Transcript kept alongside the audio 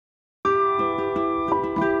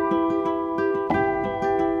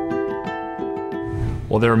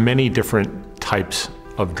Well, there are many different types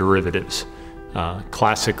of derivatives.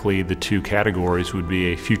 Classically, the two categories would be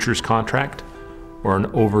a futures contract or an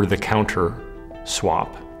over-the-counter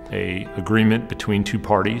swap, an agreement between two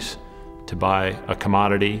parties to buy a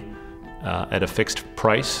commodity at a fixed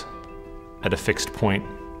price at a fixed point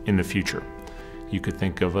in the future. You could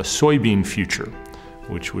think of a soybean future,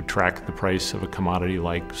 which would track the price of a commodity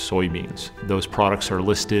like soybeans. Those products are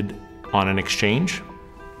listed on an exchange,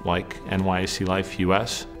 like NYSE Liffe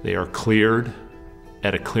US. They are cleared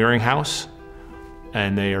at a clearinghouse,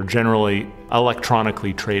 and they are generally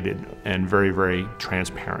electronically traded and very, very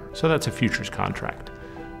transparent. So that's a futures contract.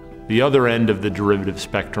 The other end of the derivative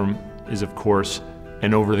spectrum is, of course,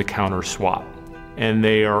 an over-the-counter swap. And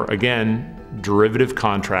they are, again, derivative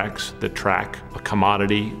contracts that track a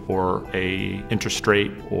commodity or an interest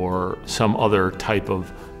rate or some other type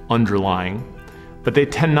of underlying, but they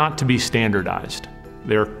tend not to be standardized.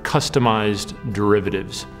 They're customized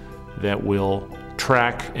derivatives that will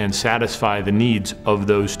track and satisfy the needs of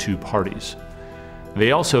those two parties.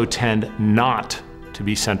 They also tend not to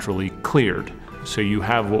be centrally cleared. So you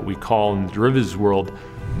have what we call in the derivatives world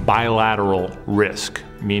bilateral risk,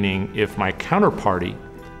 meaning if my counterparty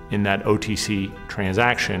in that OTC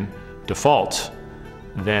transaction defaults,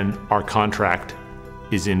 then our contract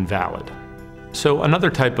is invalid. So another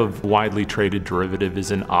type of widely traded derivative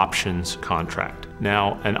is an options contract.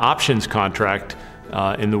 Now, an options contract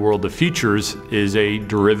in the world of futures is a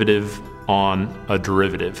derivative on a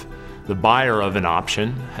derivative. The buyer of an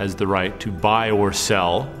option has the right to buy or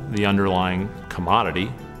sell the underlying commodity,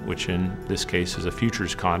 which in this case is a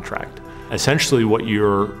futures contract. Essentially, what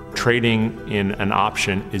you're trading in an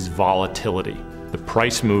option is volatility. The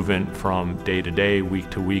price movement from day to day, week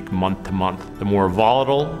to week, month to month. The more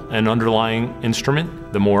volatile an underlying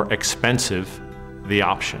instrument, the more expensive the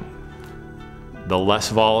option. The less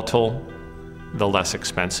volatile, the less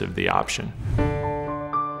expensive the option.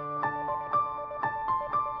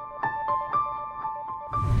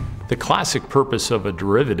 The classic purpose of a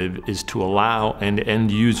derivative is to allow an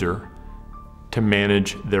end user to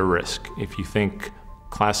manage their risk. If you think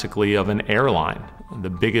classically of an airline, the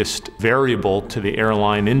biggest variable to the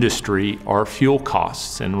airline industry are fuel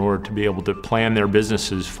costs. In order to be able to plan their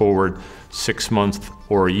businesses forward 6 months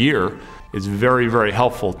or a year, it's very, very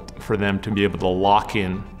helpful for them to be able to lock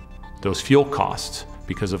in those fuel costs.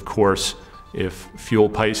 Because of course, if fuel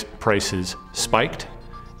prices spiked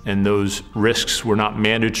and those risks were not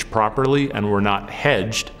managed properly and were not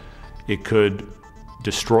hedged, it could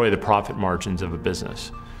destroy the profit margins of a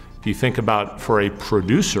business. If you think about for a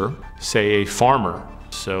producer, say a farmer,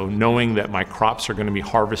 so knowing that my crops are going to be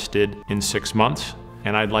harvested in 6 months,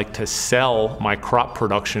 and I'd like to sell my crop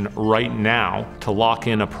production right now to lock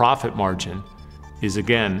in a profit margin, is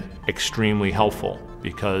again extremely helpful.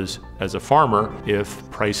 Because as a farmer, if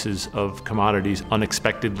prices of commodities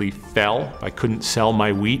unexpectedly fell, I couldn't sell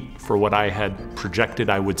my wheat for what I had projected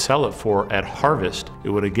I would sell it for at harvest, it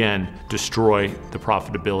would again destroy the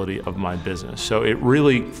profitability of my business. So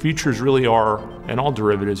futures really are, and all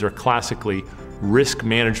derivatives are classically risk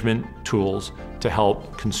management tools to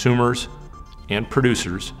help consumers and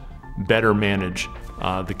producers better manage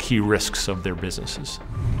the key risks of their businesses.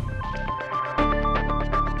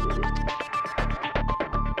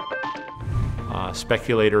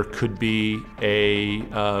 Speculator could be a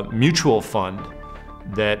mutual fund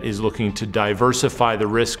that is looking to diversify the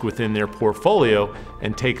risk within their portfolio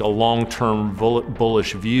and take a long-term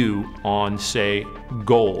bullish view on, say,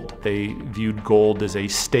 gold. They viewed gold as a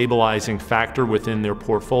stabilizing factor within their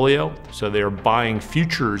portfolio, so they're buying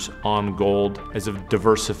futures on gold as a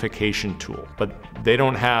diversification tool. But they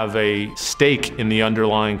don't have a stake in the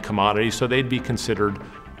underlying commodity, so they'd be considered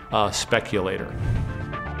a speculator.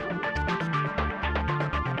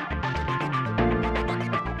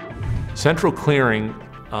 Central clearing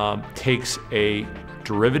takes a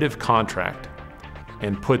derivative contract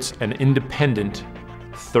and puts an independent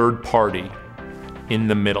third party in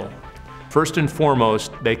the middle. First and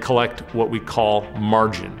foremost, they collect what we call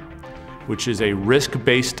margin, which is a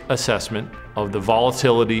risk-based assessment of the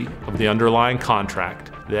volatility of the underlying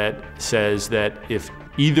contract that says that if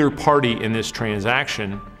either party in this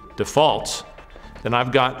transaction defaults, then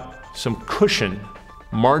I've got some cushion,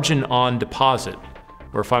 margin on deposit,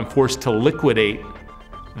 or if I'm forced to liquidate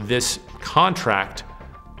this contract,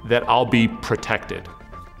 that I'll be protected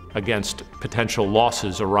against potential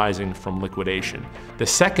losses arising from liquidation. The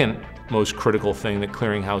second most critical thing that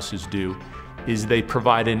clearinghouses do is they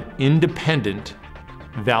provide an independent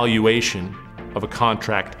valuation of a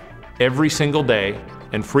contract every single day,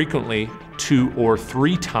 and frequently 2 or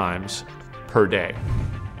 3 times per day.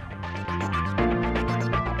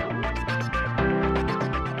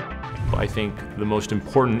 I think the most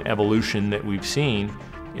important evolution that we've seen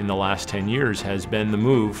in the last 10 years has been the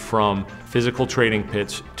move from physical trading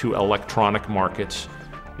pits to electronic markets,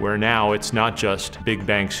 where now it's not just big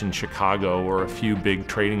banks in Chicago or a few big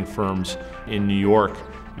trading firms in New York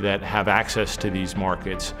that have access to these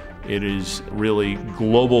markets. It is really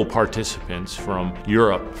global participants from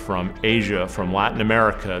Europe, from Asia, from Latin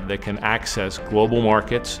America that can access global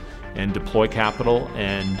markets and deploy capital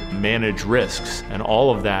and manage risks. And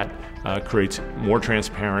all of that creates more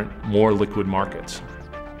transparent, more liquid markets.